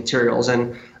for these materials.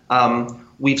 And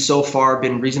we've so far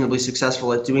been reasonably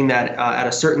successful at doing that at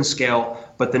a certain scale,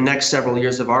 but the next several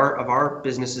years of our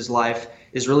business's life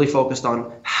is really focused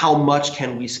on how much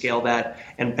can we scale that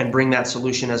and bring that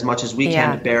solution as much as we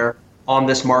can to bear on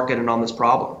this market and on this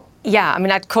problem. Yeah, I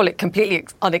mean, I'd call it completely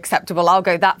unacceptable. I'll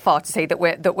go that far to say that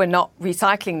we're not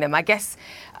recycling them. I guess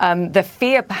the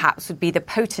fear perhaps would be the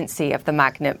potency of the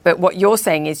magnet. But what you're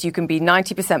saying is you can be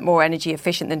 90% more energy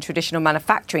efficient than traditional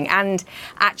manufacturing and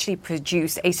actually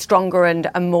produce a stronger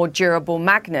and a more durable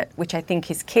magnet, which I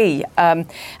think is key. And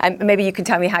maybe you can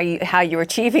tell me how you're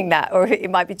achieving that, or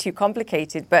it might be too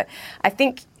complicated. But I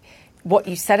think what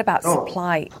you said about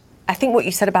supply,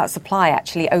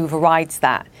 actually overrides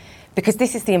that. Because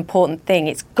this is the important thing.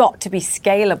 It's got to be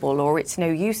scalable or it's no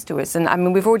use to us. And I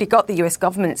mean, we've already got the US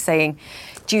government saying,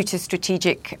 due to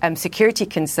strategic security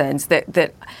concerns,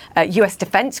 that US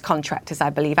defense contractors, I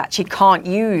believe, actually can't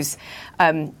use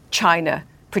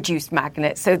China-produced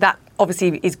magnets. So that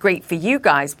obviously is great for you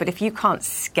guys. But if you can't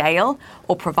scale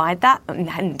or provide that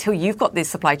until you've got this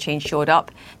supply chain shored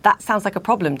up, that sounds like a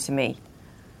problem to me.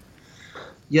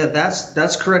 Yeah,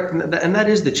 that's correct, and that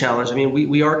is the challenge. I mean,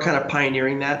 we are kind of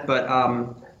pioneering that, but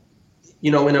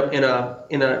in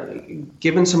a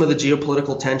given some of the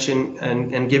geopolitical tension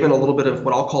and given a little bit of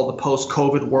what I'll call the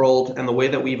post-COVID world and the way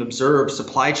that we've observed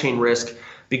supply chain risk,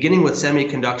 beginning with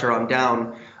semiconductor on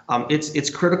down, it's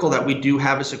critical that we do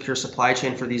have a secure supply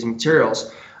chain for these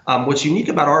materials. What's unique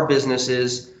about our business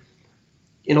is,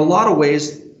 in a lot of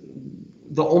ways,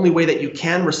 the only way that you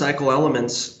can recycle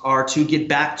elements are to get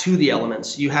back to the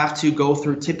elements. You have to go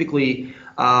through typically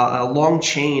a long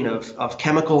chain of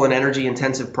chemical and energy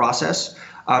intensive process.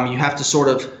 You have to sort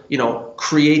of,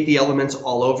 create the elements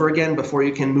all over again before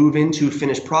you can move into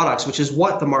finished products, which is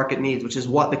what the market needs, which is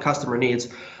what the customer needs.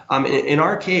 In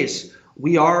our case,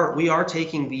 we are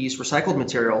taking these recycled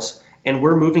materials and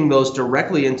we're moving those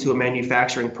directly into a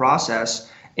manufacturing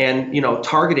process. And,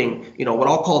 targeting, what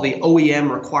I'll call the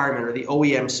OEM requirement or the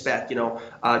OEM spec,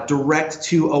 direct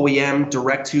to OEM,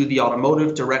 direct to the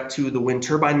automotive, direct to the wind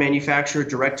turbine manufacturer,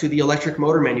 direct to the electric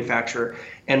motor manufacturer,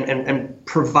 and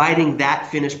providing that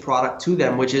finished product to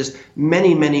them, which is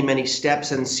many, many, many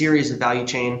steps and series of value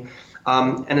chain.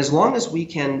 And as long as we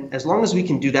can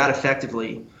do that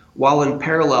effectively, while in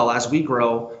parallel, as we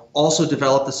grow, also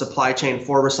develop the supply chain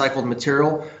for recycled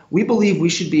material, we believe we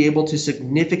should be able to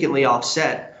significantly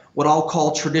offset what I'll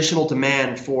call traditional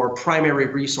demand for primary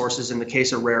resources in the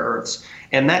case of rare earths.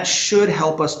 And that should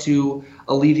help us to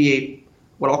alleviate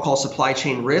what I'll call supply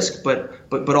chain risk,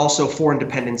 but also foreign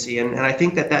dependency. And I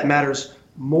think that matters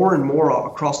more and more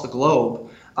across the globe,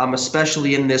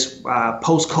 especially in this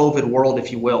post-COVID world,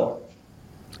 if you will.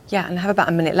 Yeah, and I have about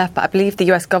a minute left, but I believe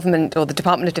the US government or the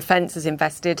Department of Defense has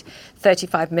invested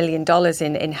 $35 million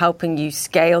in helping you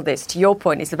scale this. To your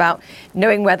point, it's about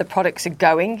knowing where the products are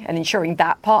going and ensuring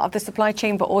that part of the supply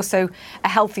chain, but also a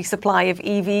healthy supply of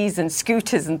EVs and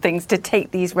scooters and things to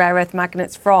take these rare earth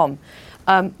magnets from.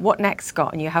 What next,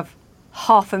 Scott? And you have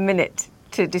half a minute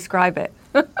to describe it.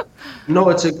 No,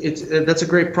 that's a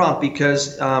great prompt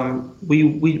because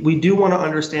we do want to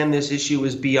understand this issue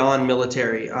is beyond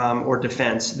military or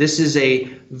defense. This is a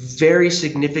very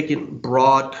significant,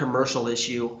 broad commercial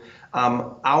issue.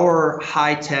 Our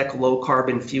high-tech,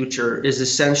 low-carbon future is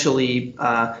essentially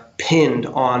pinned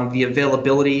on the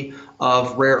availability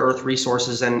of rare earth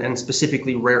resources and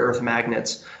specifically rare earth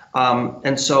magnets.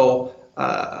 And so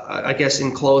I guess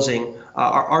in closing,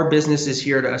 our business is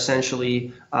here to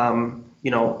essentially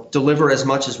deliver as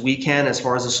much as we can as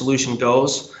far as the solution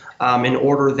goes, in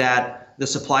order that the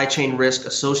supply chain risk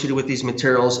associated with these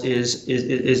materials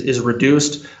is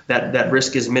reduced, that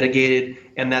risk is mitigated,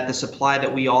 and that the supply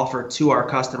that we offer to our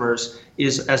customers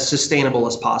is as sustainable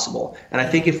as possible. And I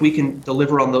think if we can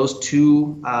deliver on those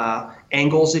two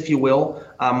angles, if you will,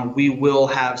 we will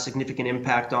have significant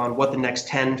impact on what the next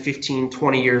 10, 15,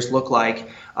 20 years look like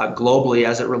globally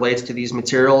as it relates to these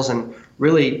materials and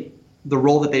really the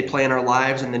role that they play in our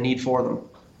lives and the need for them.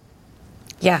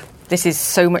 Yeah, This is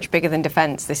so much bigger than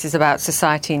defence. This is about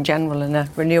society in general and a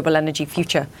renewable energy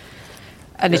future.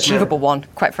 An achievable one,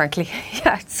 quite frankly.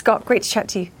 Yeah, Scott, great to chat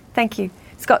to you. Thank you.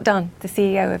 Scott Dunn, the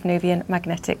CEO of Noveon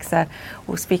Magnetics.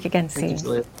 We'll speak again soon.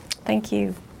 Thank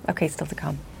you. Okay, still to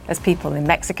come. As people in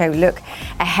Mexico look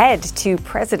ahead to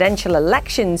presidential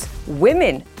elections,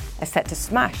 women are set to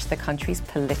smash the country's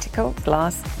political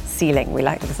glass ceiling. We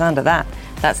like the sound of that.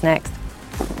 That's next.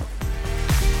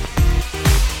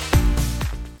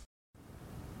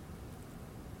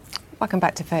 Welcome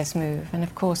back to First Move, and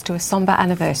of course to a somber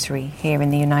anniversary here in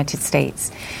the United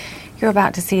States. You're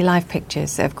about to see live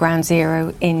pictures of Ground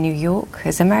Zero in New York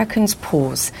as Americans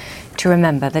pause to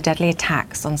remember the deadly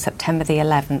attacks on September the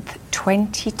 11th,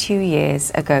 22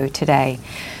 years ago today.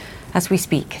 As we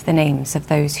speak, the names of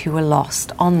those who were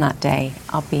lost on that day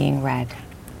are being read.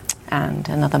 And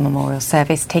another memorial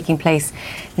service taking place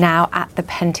now at the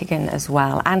Pentagon as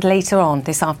well. And later on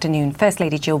this afternoon, First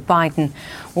Lady Jill Biden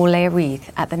will lay a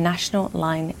wreath at the National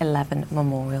 9/11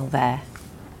 Memorial there.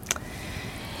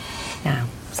 Now,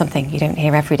 something you don't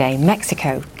hear every day.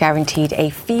 Mexico guaranteed a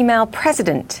female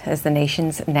president as the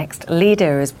nation's next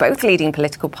leader, as both leading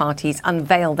political parties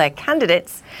unveil their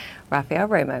candidates. Rafael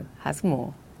Romo has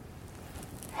more.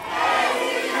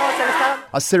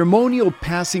 A ceremonial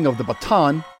passing of the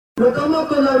baton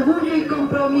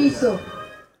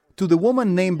to the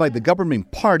woman named by the governing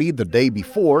party the day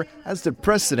before as the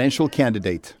presidential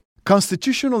candidate.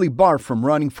 Constitutionally barred from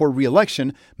running for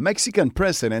re-election, Mexican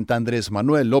President Andrés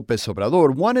Manuel López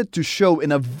Obrador wanted to show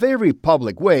in a very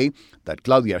public way that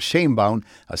Claudia Sheinbaum,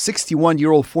 a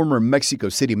 61-year-old former Mexico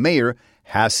City mayor,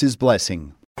 has his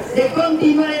blessing.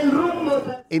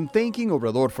 In thanking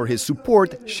Obrador for his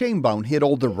support, Sheinbaum hit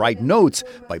all the right notes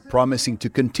by promising to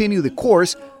continue the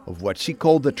course of what she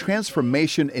called the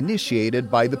transformation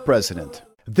initiated by the president.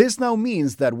 This now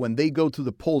means that when they go to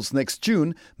the polls next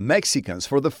June, Mexicans,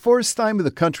 for the first time in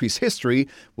the country's history,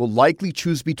 will likely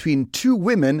choose between two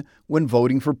women when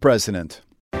voting for president.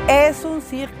 Es un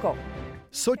circo.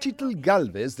 Xochitl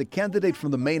Gálvez, the candidate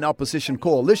from the main opposition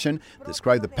coalition,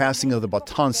 described the passing of the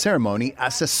baton ceremony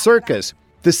as a circus.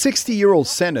 The 60-year-old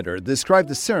senator described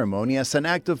the ceremony as an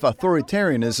act of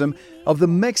authoritarianism of the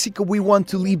Mexico we want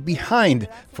to leave behind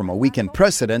from a weakened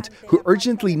president who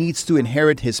urgently needs to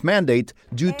inherit his mandate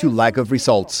due to lack of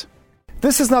results.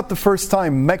 This is not the first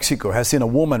time Mexico has seen a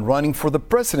woman running for the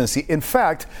presidency. In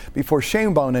fact, before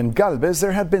Sheinbaum and Gálvez,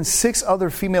 there had been 6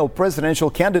 other female presidential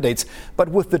candidates. But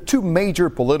with the 2 major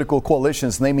political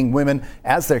coalitions naming women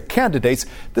as their candidates,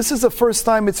 this is the first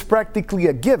time it's practically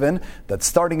a given that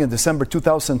starting in December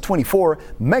 2024,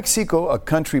 Mexico, a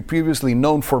country previously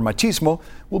known for machismo,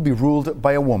 will be ruled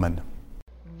by a woman.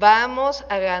 Vamos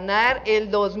a ganar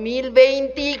el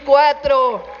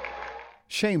 2024.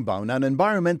 Sheinbaum, an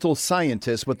environmental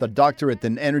scientist with a doctorate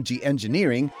in energy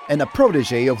engineering and a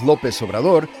protege of López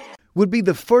Obrador, would be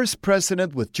the first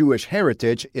president with Jewish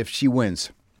heritage if she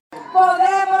wins.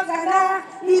 Podemos ganar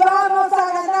y vamos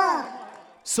a ganar.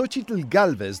 Xochitl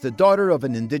Gálvez, the daughter of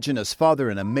an indigenous father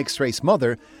and a mixed-race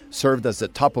mother, served as the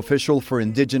top official for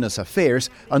indigenous affairs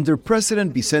under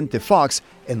President Vicente Fox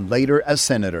and later as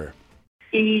senator.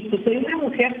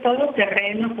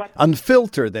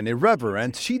 Unfiltered and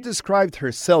irreverent, she described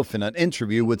herself in an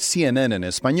interview with CNN en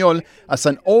Español as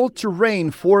an all-terrain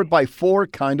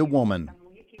 4x4 kind of woman.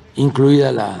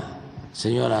 Incluida la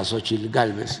señora Xochitl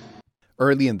Gálvez.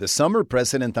 Early in the summer,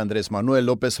 President Andrés Manuel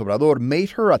López Obrador made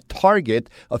her a target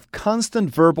of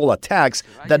constant verbal attacks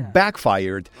that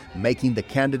backfired, making the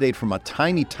candidate from a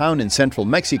tiny town in central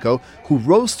Mexico who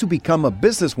rose to become a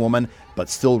businesswoman but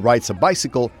still rides a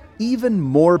bicycle even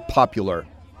more popular.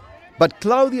 But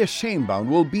Claudia Sheinbaum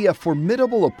will be a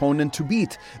formidable opponent to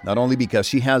beat, not only because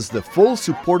she has the full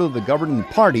support of the governing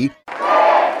party,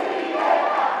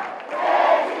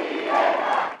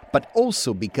 but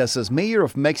also because as mayor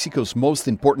of Mexico's most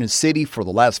important city for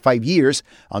the last 5 years,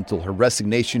 until her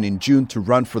resignation in June to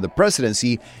run for the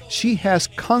presidency, she has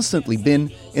constantly been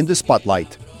in the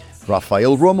spotlight.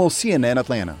 Rafael Romo, CNN,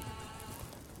 Atlanta.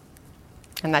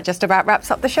 And that just about wraps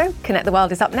up the show. Connect the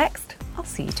World is up next. I'll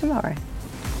see you tomorrow.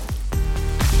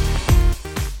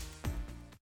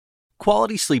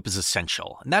 Quality sleep is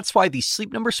essential, and that's why the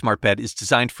Sleep Number Smart Bed is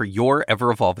designed for your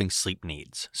ever-evolving sleep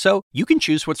needs. So you can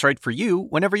choose what's right for you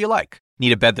whenever you like.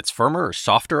 Need a bed that's firmer or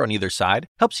softer on either side?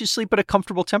 Helps you sleep at a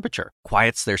comfortable temperature.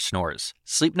 Quiets their snores.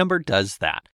 Sleep Number does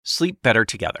that. Sleep better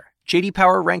together. J.D.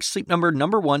 Power ranks Sleep Number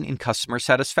 #1 in customer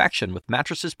satisfaction with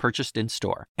mattresses purchased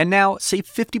in-store. And now, save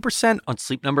 50% on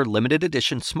Sleep Number limited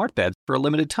edition smart beds for a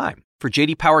limited time. For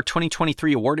J.D. Power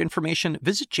 2023 award information,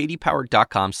 visit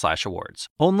jdpower.com/awards.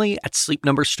 Only at Sleep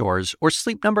Number stores or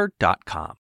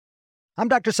sleepnumber.com. I'm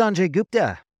Dr. Sanjay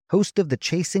Gupta, host of the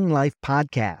Chasing Life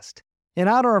podcast. In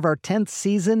honor of our 10th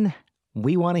season,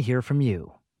 we want to hear from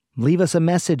you. Leave us a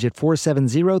message at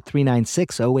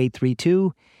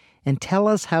 470-396-0832 and tell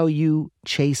us how you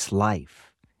chase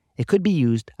life. It could be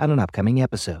used on an upcoming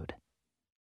episode.